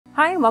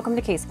Hi and welcome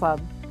to Case Club.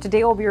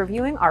 Today we'll be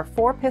reviewing our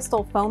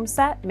 4-pistol foam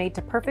set made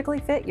to perfectly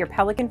fit your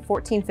Pelican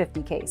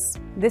 1450 case.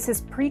 This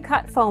is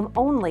pre-cut foam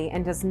only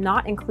and does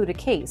not include a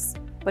case,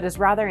 but is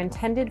rather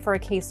intended for a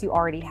case you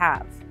already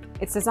have.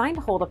 It's designed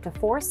to hold up to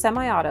 4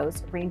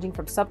 semi-autos ranging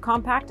from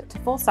subcompact to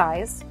full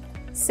size,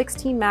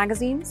 16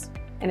 magazines,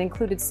 an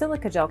included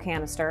silica gel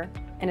canister,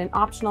 and an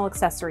optional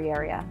accessory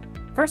area.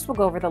 First we'll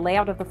go over the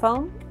layout of the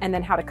foam and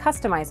then how to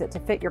customize it to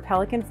fit your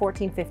Pelican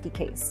 1450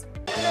 case.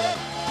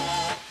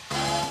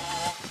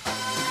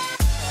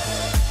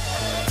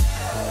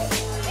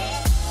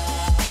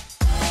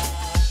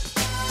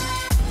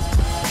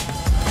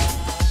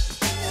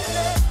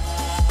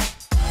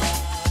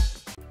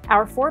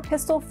 Our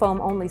 4-pistol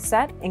foam-only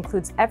set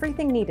includes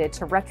everything needed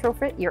to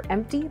retrofit your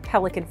empty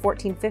Pelican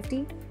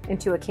 1450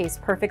 into a case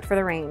perfect for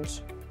the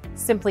range.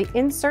 Simply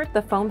insert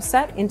the foam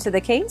set into the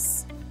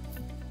case,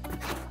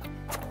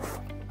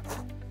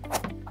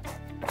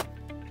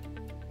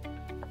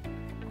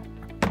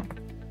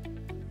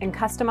 and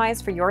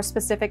customize for your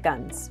specific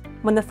guns.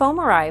 When the foam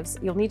arrives,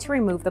 you'll need to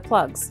remove the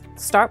plugs.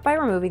 Start by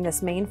removing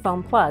this main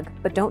foam plug,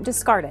 but don't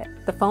discard it.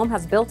 The foam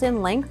has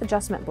built-in length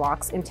adjustment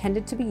blocks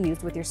intended to be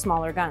used with your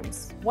smaller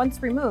guns.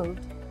 Once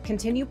removed,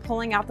 continue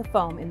pulling out the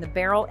foam in the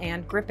barrel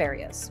and grip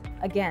areas.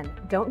 Again,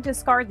 don't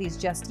discard these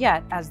just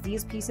yet, as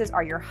these pieces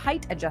are your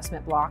height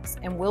adjustment blocks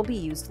and will be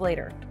used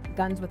later.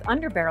 Guns with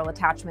underbarrel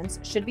attachments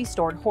should be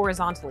stored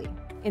horizontally.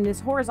 In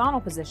this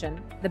horizontal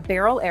position, the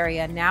barrel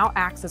area now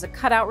acts as a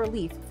cutout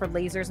relief for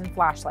lasers and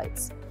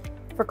flashlights.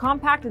 For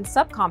compact and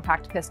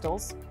subcompact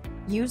pistols,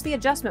 use the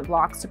adjustment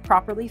blocks to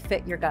properly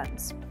fit your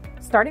guns.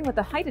 Starting with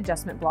the height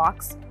adjustment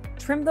blocks,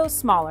 trim those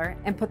smaller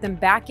and put them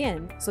back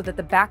in so that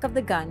the back of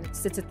the gun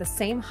sits at the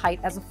same height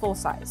as a full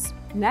size.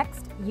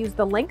 Next, use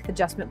the length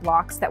adjustment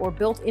blocks that were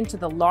built into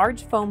the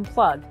large foam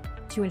plug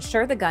to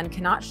ensure the gun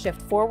cannot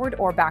shift forward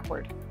or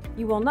backward.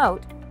 You will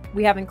note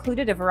we have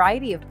included a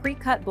variety of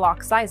pre-cut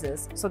block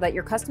sizes so that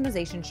your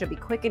customization should be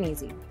quick and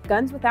easy.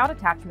 Guns without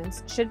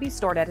attachments should be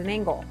stored at an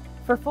angle.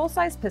 For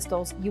full-size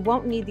pistols, you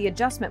won't need the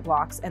adjustment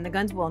blocks and the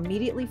guns will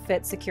immediately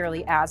fit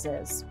securely as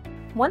is.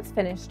 Once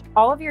finished,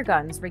 all of your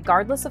guns,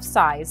 regardless of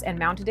size and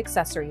mounted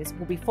accessories,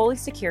 will be fully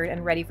secured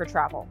and ready for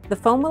travel. The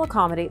foam will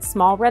accommodate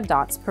small red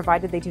dots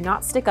provided they do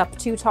not stick up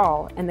too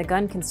tall and the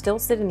gun can still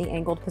sit in the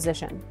angled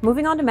position.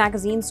 Moving on to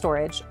magazine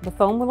storage, the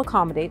foam will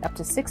accommodate up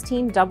to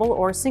 16 double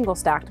or single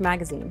stacked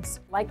magazines.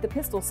 Like the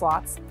pistol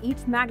slots,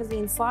 each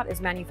magazine slot is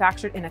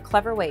manufactured in a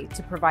clever way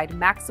to provide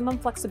maximum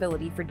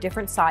flexibility for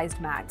different sized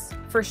mags.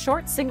 For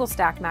short single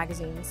stack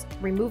magazines,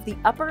 remove the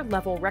upper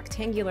level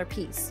rectangular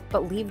piece,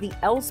 but leave the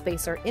L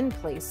spacer in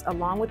place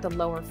along with the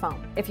lower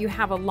foam. If you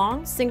have a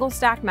long single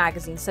stack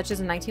magazine such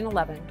as a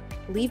 1911,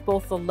 leave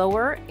both the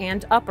lower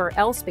and upper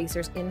L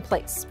spacers in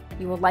place.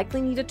 You will likely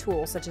need a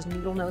tool such as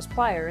needle nose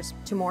pliers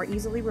to more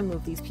easily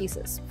remove these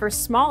pieces. For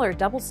smaller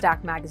double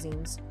stack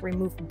magazines,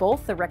 remove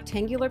both the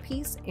rectangular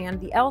piece and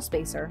the L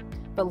spacer,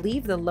 but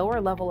leave the lower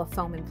level of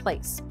foam in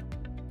place.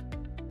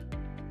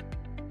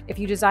 If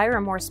you desire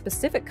a more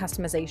specific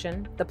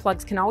customization, the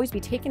plugs can always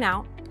be taken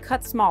out,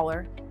 cut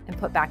smaller, and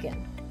put back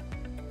in.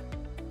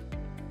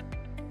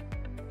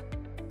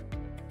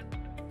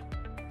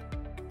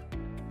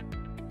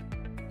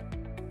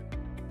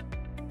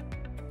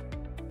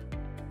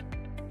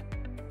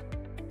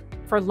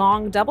 For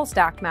long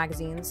double-stacked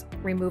magazines,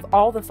 remove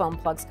all the foam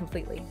plugs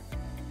completely.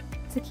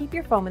 To keep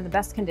your foam in the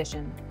best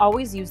condition,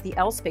 always use the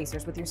L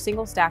spacers with your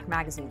single-stack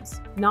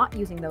magazines. Not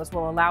using those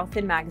will allow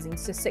thin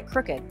magazines to sit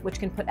crooked, which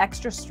can put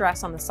extra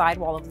stress on the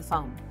sidewall of the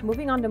foam.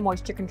 Moving on to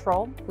moisture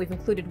control, we've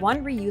included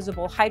one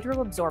reusable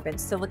hydro-absorbent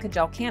silica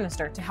gel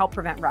canister to help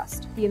prevent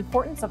rust. The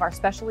importance of our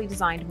specially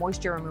designed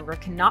moisture remover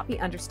cannot be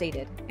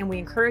understated, and we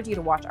encourage you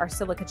to watch our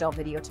silica gel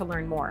video to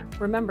learn more.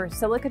 Remember,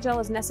 silica gel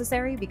is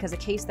necessary because a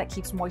case that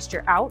keeps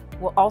moisture out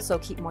will also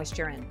keep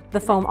moisture in. The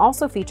foam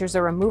also features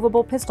a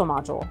removable pistol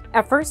module.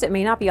 At first, it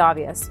may not be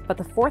obvious, but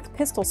the 4th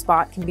pistol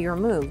spot can be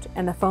removed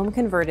and the foam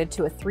converted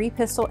to a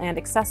 3-pistol and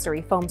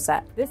accessory foam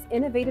set. This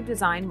innovative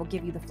design will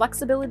give you the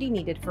flexibility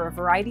needed for a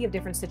variety of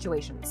different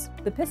situations.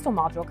 The pistol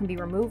module can be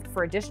removed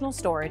for additional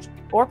storage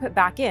or put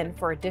back in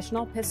for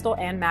additional pistol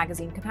and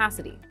magazine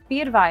capacity. Be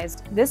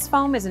advised, this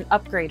foam is an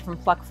upgrade from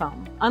Pluck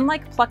foam.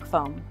 Unlike Pluck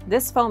foam,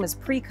 this foam is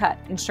pre-cut,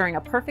 ensuring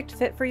a perfect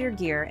fit for your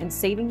gear and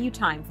saving you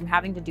time from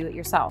having to do it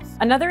yourself.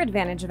 Another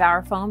advantage of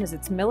our foam is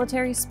its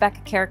military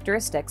spec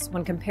characteristics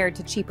when compared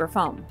to cheaper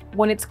foam.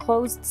 When it's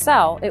closed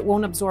cell, it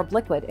won't absorb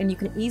liquid and you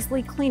can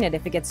easily clean it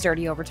if it gets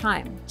dirty over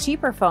time.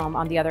 Cheaper foam,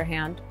 on the other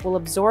hand, will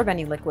absorb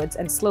any liquids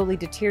and slowly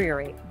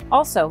deteriorate.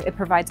 Also, it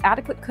provides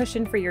adequate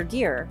cushion for your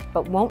gear,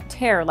 but won't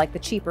tear like the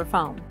cheaper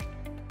foam.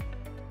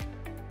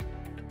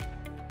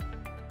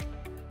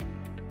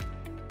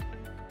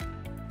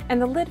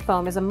 And the lid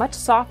foam is a much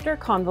softer,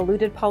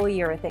 convoluted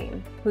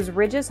polyurethane, whose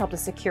ridges help to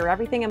secure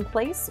everything in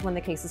place when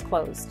the case is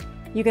closed.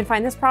 You can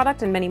find this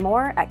product and many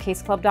more at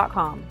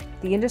caseclub.com,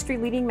 the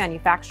industry-leading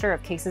manufacturer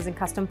of cases and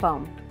custom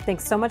foam.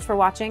 Thanks so much for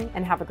watching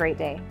and have a great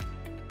day.